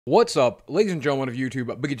What's up, ladies and gentlemen of YouTube?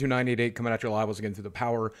 Biggie2988 coming at you live once again through the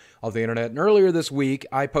power of the internet. And earlier this week,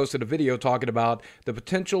 I posted a video talking about the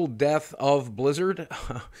potential death of Blizzard.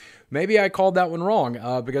 Maybe I called that one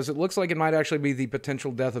wrong, because it looks like it might actually be the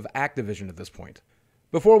potential death of Activision at this point.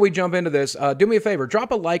 Before we jump into this, do me a favor, drop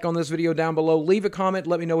a like on this video down below, leave a comment,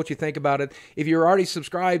 let me know what you think about it. If you're already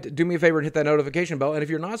subscribed, do me a favor and hit that notification bell. And if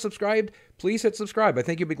you're not subscribed, please hit subscribe. I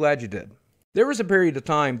think you'll be glad you did. There was a period of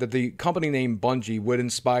time that the company named Bungie would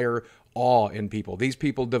inspire awe in people. These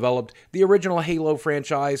people developed the original Halo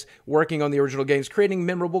franchise, working on the original games, creating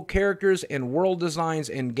memorable characters and world designs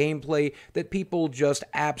and gameplay that people just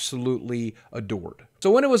absolutely adored.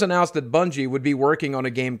 So when it was announced that Bungie would be working on a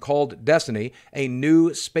game called Destiny, a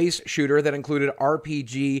new space shooter that included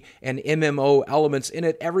RPG and MMO elements in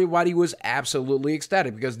it, everybody was absolutely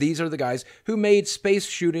ecstatic because these are the guys who made space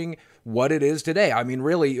shooting what it is today. I mean,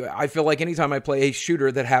 really, I feel like anytime I play a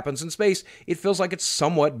shooter that happens in space, it feels like it's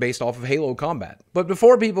somewhat based off of Halo combat. But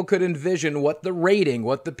before people could envision what the raiding,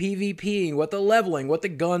 what the PvPing, what the leveling, what the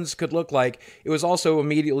guns could look like, it was also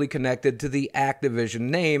immediately connected to the Activision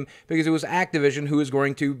name, because it was Activision who was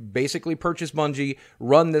going to basically purchase Bungie,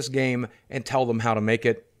 run this game, and tell them how to make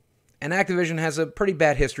it. And Activision has a pretty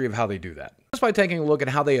bad history of how they do that. Just by taking a look at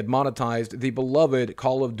how they had monetized the beloved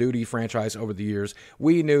Call of Duty franchise over the years,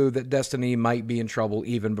 we knew that Destiny might be in trouble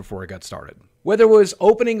even before it got started. Whether it was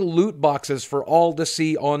opening loot boxes for all to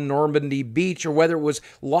see on Normandy Beach, or whether it was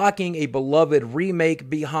locking a beloved remake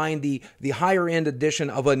behind the higher-end edition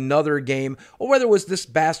of another game, or whether it was this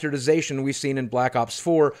bastardization we've seen in Black Ops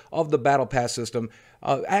 4 of the Battle Pass system,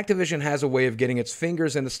 Activision has a way of getting its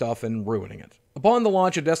fingers into stuff and ruining it. Upon the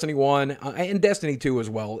launch of Destiny 1 and Destiny 2 as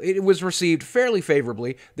well, it was received fairly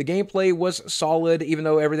favorably. The gameplay was solid, even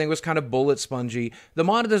though everything was kind of bullet spongy. The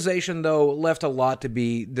monetization, though, left a lot to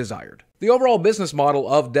be desired. The overall business model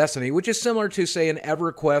of Destiny, which is similar to, say, an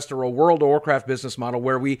EverQuest or a World of Warcraft business model,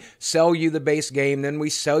 where we sell you the base game, then we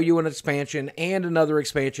sell you an expansion and another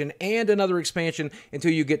expansion and another expansion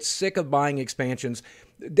until you get sick of buying expansions,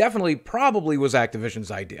 definitely probably was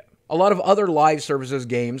Activision's idea. A lot of other live services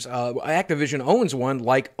games, Activision owns one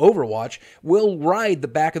like Overwatch, will ride the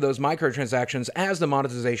back of those microtransactions as the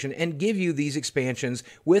monetization and give you these expansions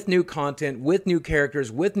with new content, with new characters,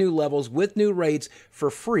 with new levels, with new raids for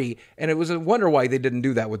free. And it was a wonder why they didn't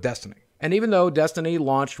do that with Destiny. And even though Destiny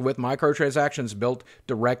launched with microtransactions built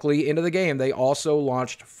directly into the game, they also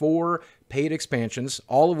launched 4 paid expansions,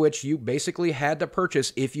 all of which you basically had to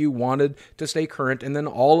purchase if you wanted to stay current, and then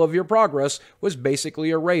all of your progress was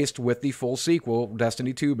basically erased with the full sequel,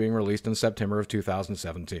 Destiny 2, being released in September of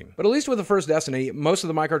 2017. But at least with the first Destiny, most of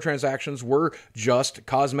the microtransactions were just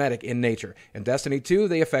cosmetic in nature. In Destiny 2,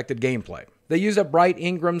 they affected gameplay. They used a bright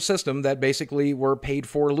Ingram system that basically were paid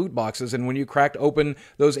for loot boxes, and when you cracked open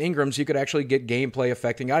those Ingrams, you could actually get gameplay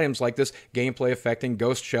affecting items like this gameplay affecting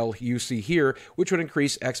ghost shell you see here, which would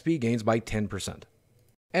increase XP gains by 10%.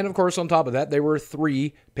 And of course, on top of that, there were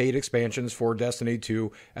 3 paid expansions for Destiny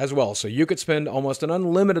 2 as well, so you could spend almost an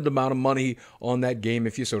unlimited amount of money on that game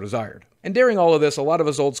if you so desired. And during all of this, a lot of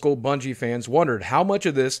us old school Bungie fans wondered how much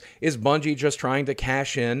of this is Bungie just trying to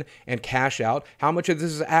cash in and cash out, how much of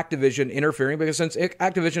this is Activision interfering, because since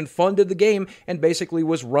Activision funded the game and basically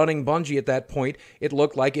was running Bungie at that point, it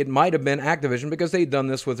looked like it might have been Activision because they'd done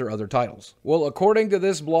this with their other titles. Well, according to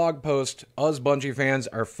this blog post, us Bungie fans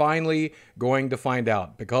are finally going to find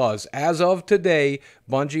out, because as of today,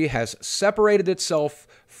 Bungie has separated itself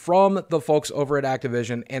from the folks over at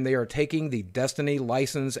Activision, and they are taking the Destiny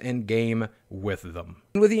license and game with them.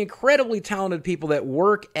 And with the incredibly talented people that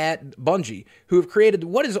work at Bungie, who have created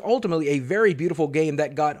what is ultimately a very beautiful game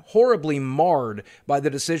that got horribly marred by the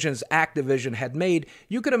decisions Activision had made,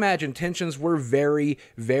 you could imagine tensions were very,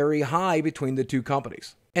 very high between the two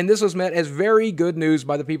companies. And this was met as very good news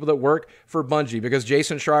by the people that work for Bungie, because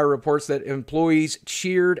Jason Schreier reports that employees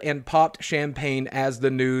cheered and popped champagne as the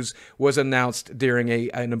news was announced during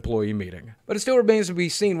an employee meeting. But it still remains to be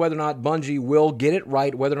seen whether or not Bungie will get it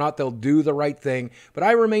right, whether or not they'll do the right thing. But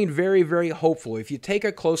I remain very, very hopeful. If you take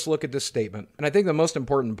a close look at this statement, and I think the most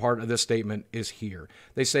important part of this statement is here.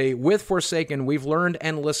 They say, "With Forsaken, we've learned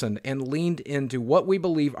and listened and leaned into what we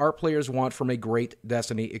believe our players want from a great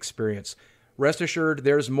Destiny experience. Rest assured,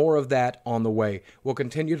 there's more of that on the way. We'll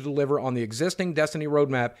continue to deliver on the existing Destiny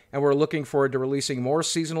roadmap, and we're looking forward to releasing more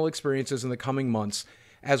seasonal experiences in the coming months,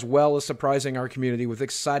 as well as surprising our community with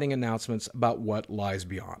exciting announcements about what lies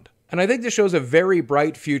beyond." And I think this shows a very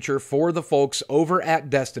bright future for the folks over at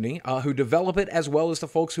Destiny who develop it, as well as the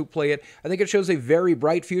folks who play it. I think it shows a very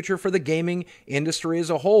bright future for the gaming industry as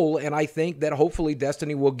a whole, and I think that hopefully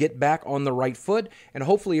Destiny will get back on the right foot, and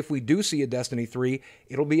hopefully if we do see a Destiny 3,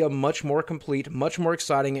 it'll be a much more complete, much more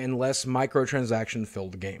exciting, and less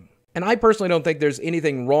microtransaction-filled game. And I personally don't think there's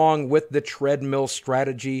anything wrong with the treadmill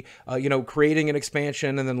strategy, creating an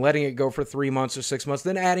expansion and then letting it go for 3 months or 6 months,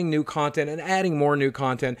 then adding new content and adding more new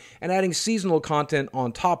content and adding seasonal content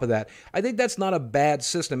on top of that. I think that's not a bad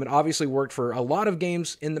system. It obviously worked for a lot of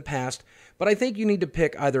games in the past, but I think you need to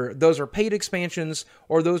pick either those are paid expansions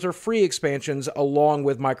or those are free expansions along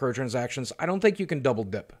with microtransactions. I don't think you can double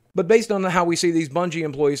dip. But based on how we see these Bungie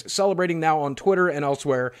employees celebrating now on Twitter and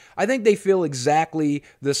elsewhere, I think they feel exactly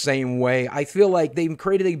the same way. I feel like they've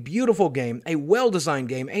created a beautiful game, a well-designed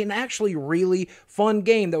game, an actually really fun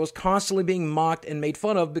game that was constantly being mocked and made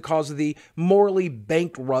fun of because of the morally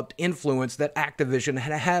bankrupt influence that Activision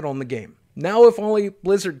had on the game. Now, if only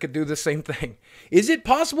Blizzard could do the same thing. Is it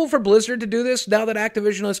possible for Blizzard to do this now that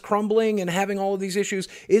Activision is crumbling and having all of these issues?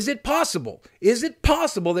 Is it possible? Is it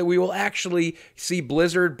possible that we will actually see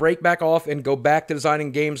Blizzard break back off and go back to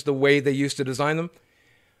designing games the way they used to design them?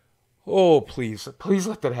 Oh, please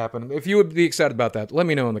let that happen. If you would be excited about that, let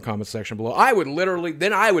me know in the comments section below. I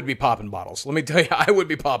would be popping bottles. Let me tell you, I would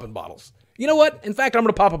be popping bottles. You know what? In fact, I'm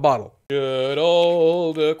going to pop a bottle. Should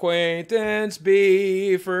old acquaintance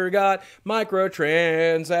be forgot?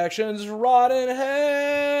 Microtransactions rot in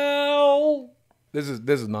hell. This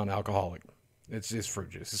is non-alcoholic. It's just fruit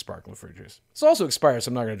juice. It's sparkling fruit juice. It's also expired, so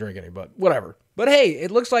I'm not going to drink any, but whatever. But hey, it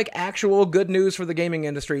looks like actual good news for the gaming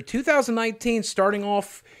industry. 2019 starting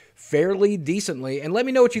off fairly decently, and let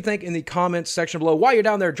me know what you think in the comments section below. While you're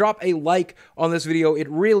down there, drop a like on this video. It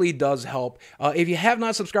really does help. If you have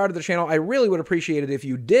not subscribed to the channel, I really would appreciate it if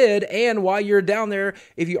you did, and while you're down there,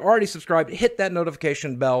 if you already subscribed, hit that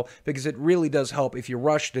notification bell, because it really does help if you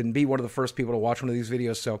rushed and be one of the first people to watch one of these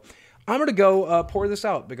videos. So I'm going to go pour this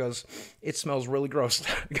out because it smells really gross.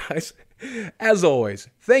 Guys, as always,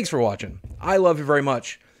 thanks for watching. I love you very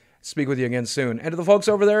much. Speak with you again soon. And to the folks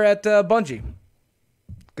over there at Bungie,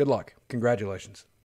 good luck. Congratulations.